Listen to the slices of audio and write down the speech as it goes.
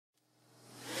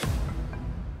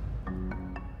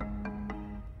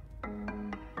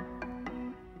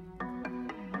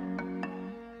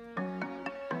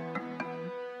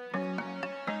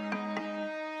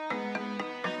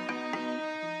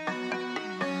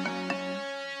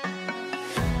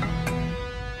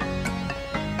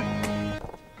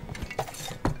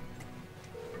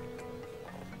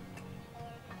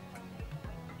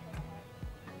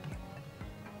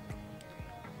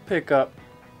Pick up.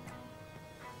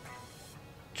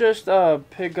 Just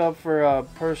pick up for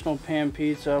personal pan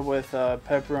pizza with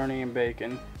pepperoni and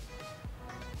bacon.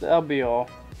 That'll be all.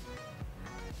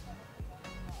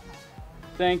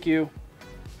 Thank you.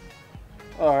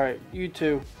 Alright, you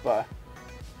too. Bye.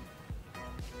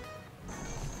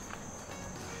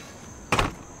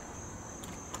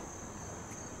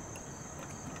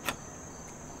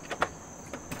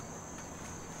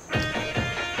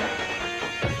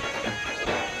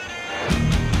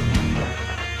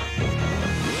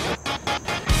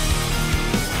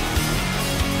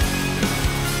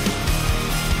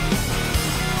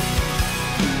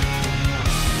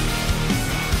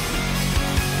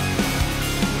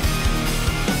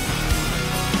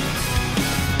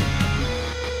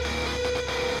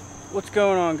 What's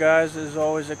going on, guys? As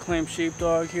always, Acclaimed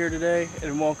Sheepdog here today,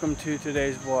 and welcome to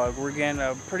today's vlog. We're getting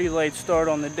a pretty late start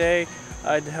on the day.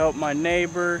 I had to help my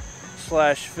neighbor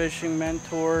slash fishing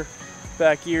mentor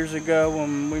back years ago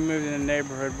when we moved in the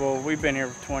neighborhood. Well, we've been here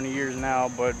for 20 years now,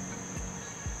 but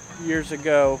years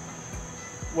ago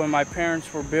when my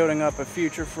parents were building up a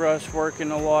future for us,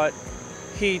 working a lot,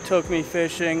 he took me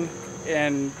fishing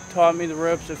and taught me the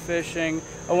ropes of fishing.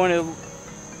 I wanted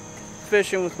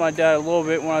fishing with my dad a little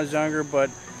bit when I was younger, but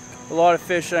a lot of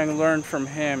fishing I learned from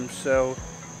him. So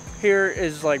here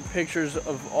is like pictures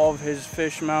of all of his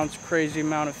fish mounts, crazy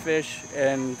amount of fish,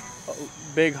 and a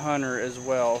big hunter as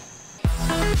well.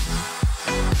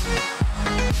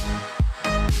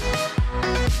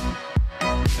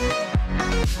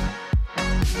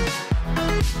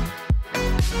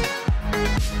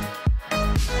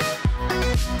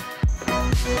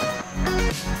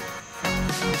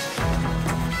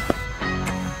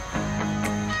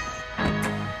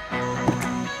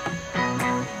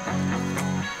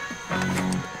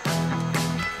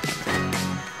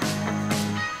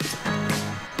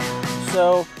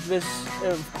 So this,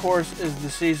 of course, is the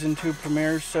season 2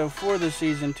 premiere. So for the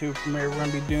season 2 premiere, we're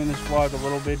going to be doing this vlog a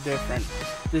little bit different.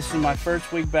 This is my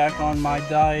first week back on my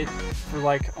diet for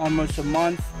like almost a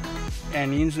month,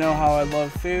 and you know how I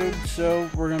love food. So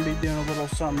we're going to be doing a little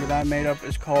something that I made up.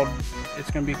 It's going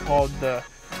to be called the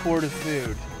Tour to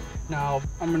Food. Now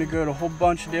I'm going to go to a whole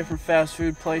bunch of different fast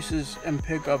food places and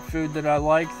pick up food that I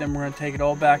like. Then we're going to take it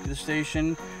all back to the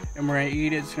station and we're going to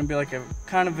eat it. It's going to be like a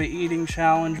kind of an eating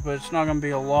challenge, but it's not going to be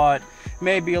a lot. It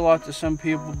may be a lot to some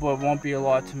people, but it won't be a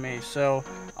lot to me. So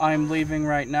I'm leaving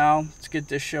right now. Let's get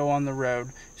this show on the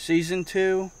road. Season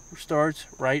 2 starts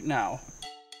right now.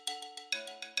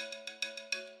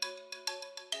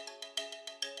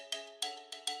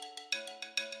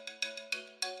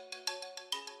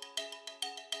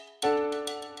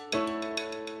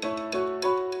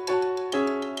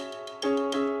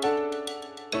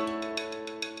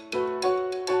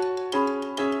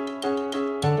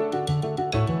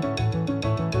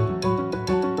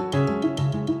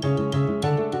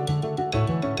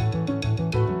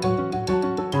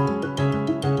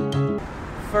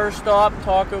 First stop,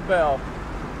 Taco Bell.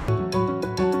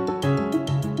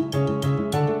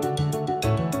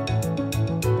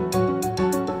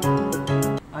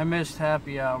 I missed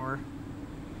happy hour.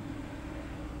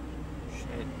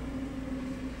 Shit.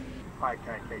 I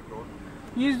can't take those.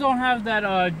 You don't have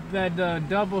that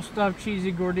double stuffed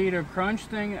cheesy gordita crunch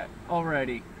thing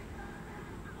already.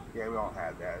 Yeah, we don't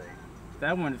have that.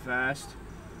 That went fast.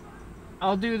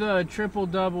 I'll do the triple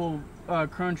double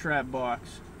crunch wrap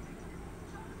box.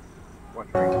 What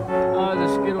drink? The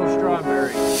Skittles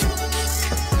strawberry.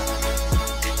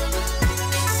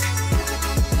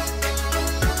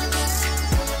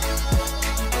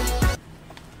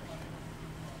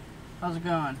 How's it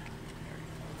going?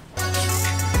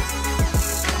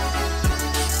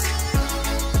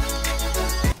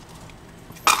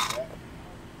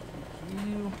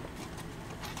 You.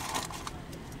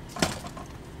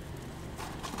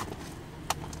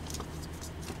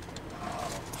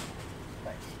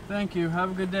 Thank you.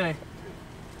 Have a good day.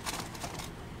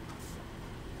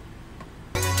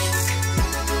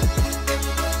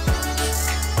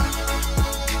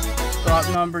 Stop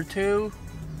number 2,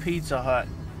 Pizza Hut.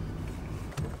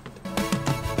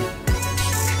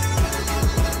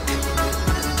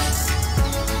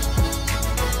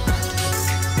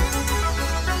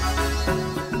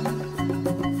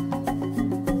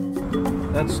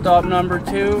 That's stop number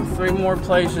 2. 3 more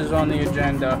places on the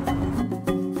agenda.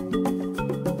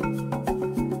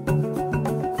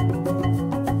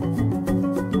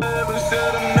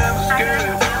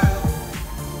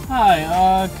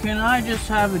 Hi, can I just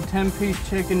have a 10-piece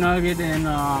chicken nugget and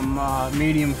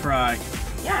medium fry?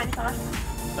 Yeah, any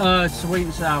sauce? Sweet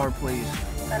and sour, please.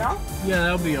 Is that all? Yeah,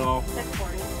 that'll be all.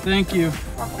 $6.40. Thank you.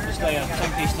 Just like a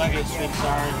 10-piece nugget, sweet and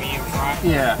sour, medium fry.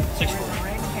 Yeah.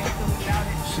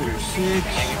 $6.40. There's 6.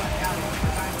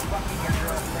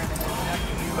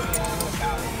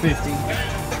 50.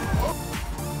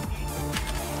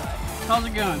 How's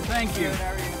it going? Thank you.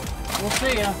 We'll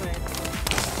see ya.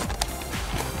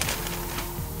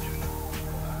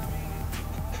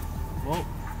 Well,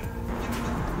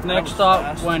 next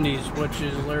stop, Wendy's, which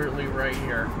is literally right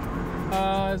here.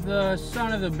 The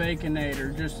son of the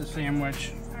Baconator, just a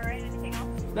sandwich. Alright, anything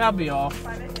else? That'll be all.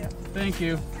 502. Thank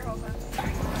you. You're welcome.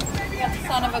 You got the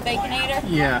son of a Baconator?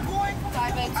 Yeah.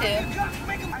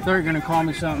 502. They're gonna call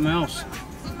me something else.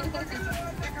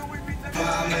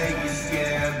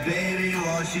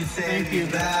 Thank you.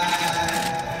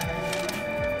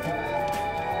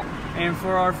 And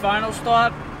for our final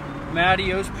stop,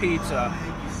 Mattio's Pizza.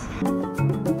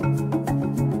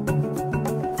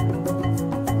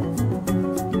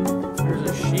 There's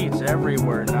a sheets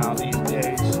everywhere now these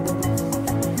days.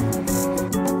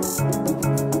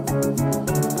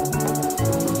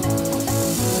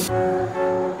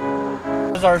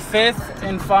 This is our 5th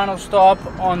and final stop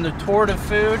on the tour to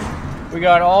food. We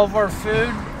got all of our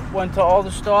food, went to all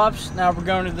the stops. Now we're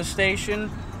going to the station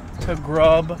to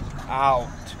grub out.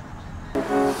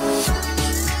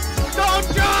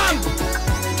 Don't jump!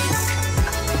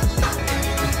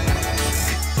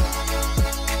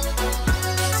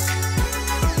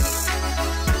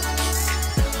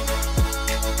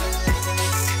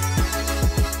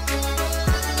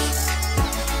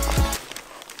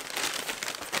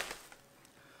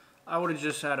 I would have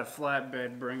just had a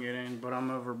flatbed bring it in, but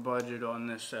I'm over budget on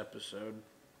this episode.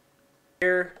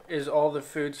 Here is all the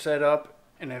food set up,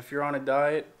 and if you're on a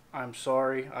diet, I'm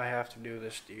sorry I have to do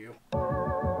this to you.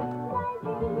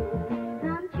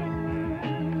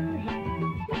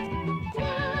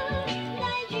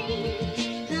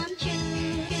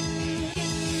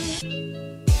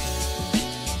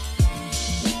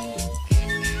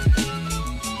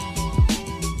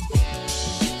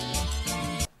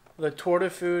 The Tour de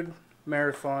Food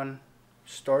Marathon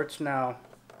starts now.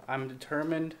 I'm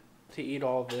determined to eat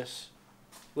all this.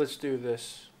 Let's do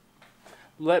this.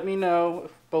 Let me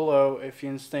know below if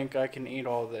you think I can eat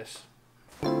all this.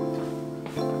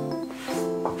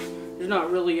 There's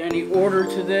not really any order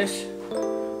to this,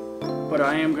 but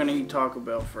I am gonna eat Taco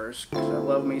Bell first because I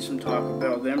love me some Taco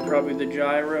Bell. Then probably the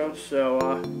gyro, so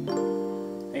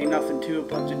ain't nothing to it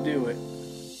but to do it.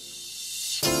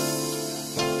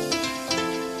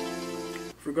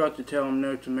 Forgot to tell him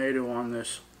no tomato on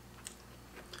this.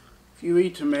 If you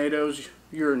eat tomatoes,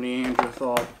 you're a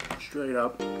Neanderthal, straight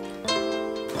up.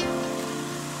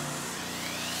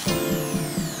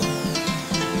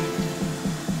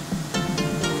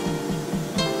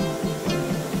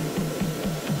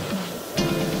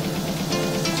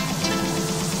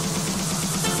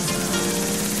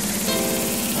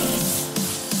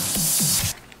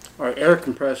 Our air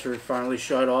compressor finally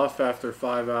shut off after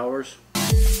 5 hours.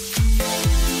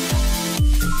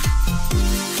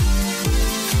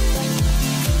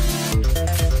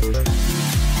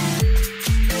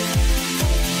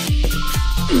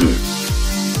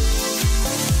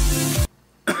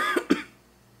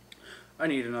 I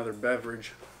need another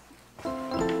beverage.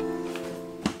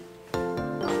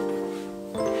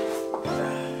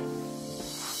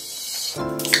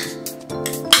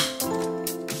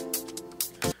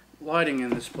 Lighting in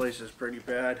this place is pretty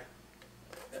bad.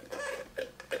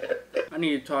 I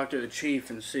need to talk to the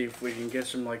chief and see if we can get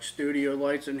some like studio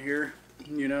lights in here,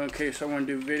 you know, in case I want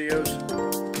to do videos.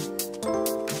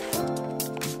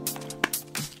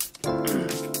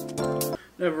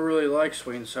 Never really liked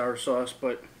sweet and sour sauce,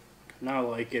 but now I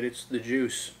like it. It's the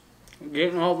juice.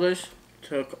 Getting all this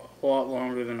took a lot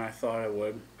longer than I thought it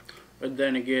would. But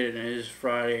then again, it is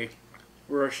Friday,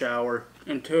 rush hour.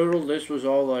 In total, this was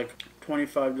all like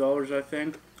 $25, I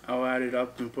think. I'll add it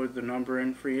up and put the number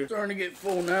in for you. Starting to get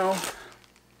full now.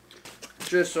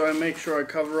 Just so I make sure I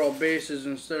cover all bases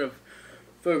instead of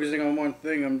focusing on one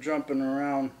thing, I'm jumping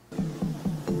around.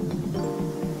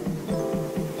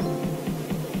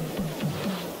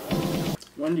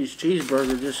 Wendy's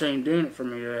cheeseburger just ain't doing it for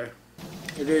me today.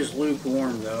 It is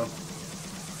lukewarm though.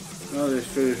 None of this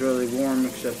food is really warm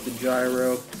except the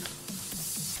gyro.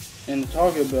 And the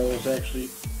Taco Bell is actually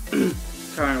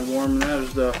kind of warm, and that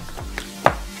was the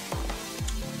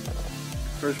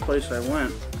first place I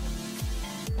went.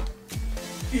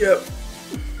 Yep.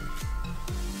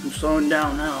 I'm slowing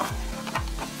down now.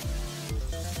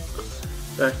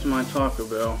 Back to my Taco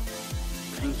Bell.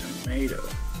 Dang tomato.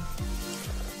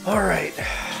 Alright,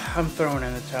 I'm throwing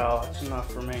in the towel. It's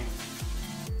enough for me.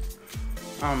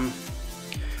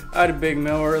 I had a big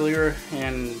meal earlier,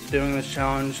 and doing this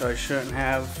challenge I shouldn't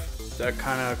have. That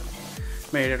kind of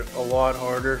made it a lot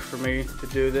harder for me to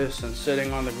do this and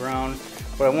sitting on the ground.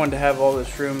 But I wanted to have all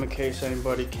this room in case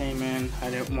anybody came in. I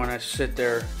didn't want to sit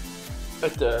there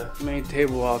at the main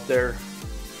table out there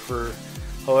for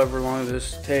however long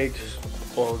this takes.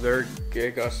 Well,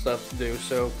 they got stuff to do.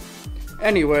 So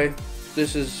anyway,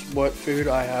 this is what food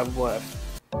I have left.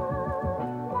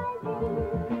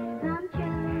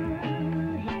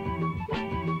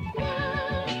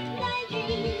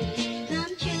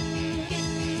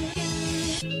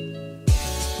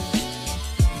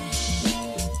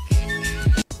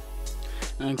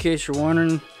 Now, in case you're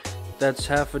wondering, that's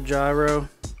half a gyro.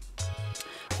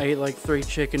 I ate like 3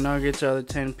 chicken nuggets out of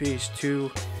the 10-piece,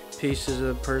 2 pieces of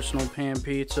the personal pan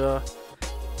pizza,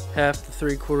 half to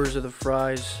 3/4 of the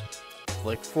fries,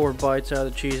 like 4 bites out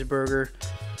of the cheeseburger,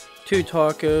 2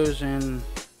 tacos, and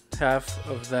half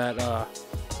of that,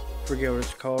 forget what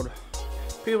it's called.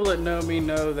 People that know me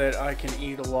know that I can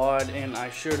eat a lot, and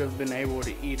I should have been able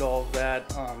to eat all of that,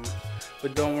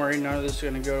 but don't worry, none of this is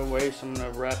going to go to waste. I'm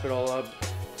going to wrap it all up,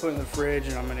 put it in the fridge,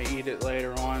 and I'm going to eat it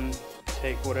later on.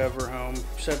 Take whatever home,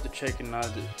 except the chicken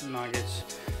nuggets.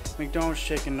 McDonald's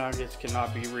chicken nuggets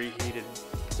cannot be reheated.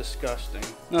 Disgusting.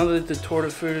 Now that the torta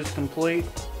food is complete,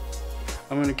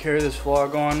 I'm going to carry this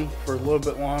vlog on for a little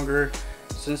bit longer.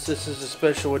 Since this is a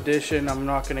special edition, I'm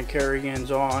not going to carry ends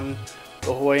on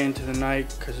the whole way into the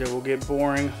night because it will get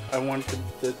boring. I want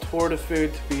the torta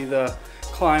food to be the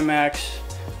climax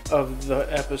of the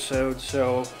episode,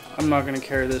 so I'm not going to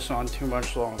carry this on too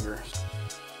much longer.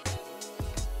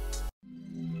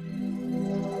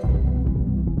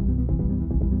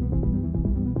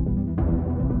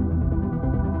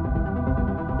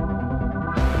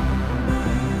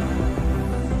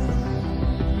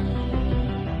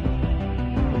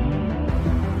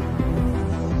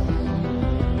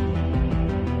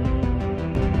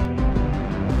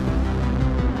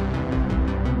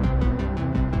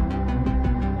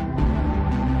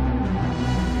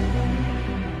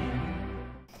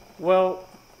 Well,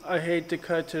 I hate to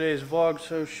cut today's vlog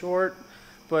so short,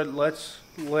 but let's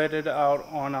let it out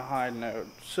on a high note.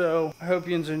 So, I hope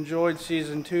you enjoyed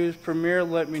Season 2's premiere.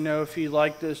 Let me know if you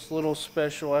like this little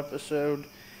special episode,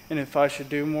 and if I should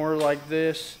do more like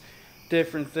this.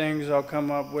 Different things I'll come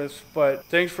up with. But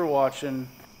thanks for watching.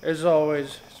 As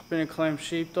always, it's been Acclaimed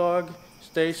Sheepdog.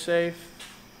 Stay safe,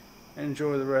 and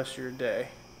enjoy the rest of your day.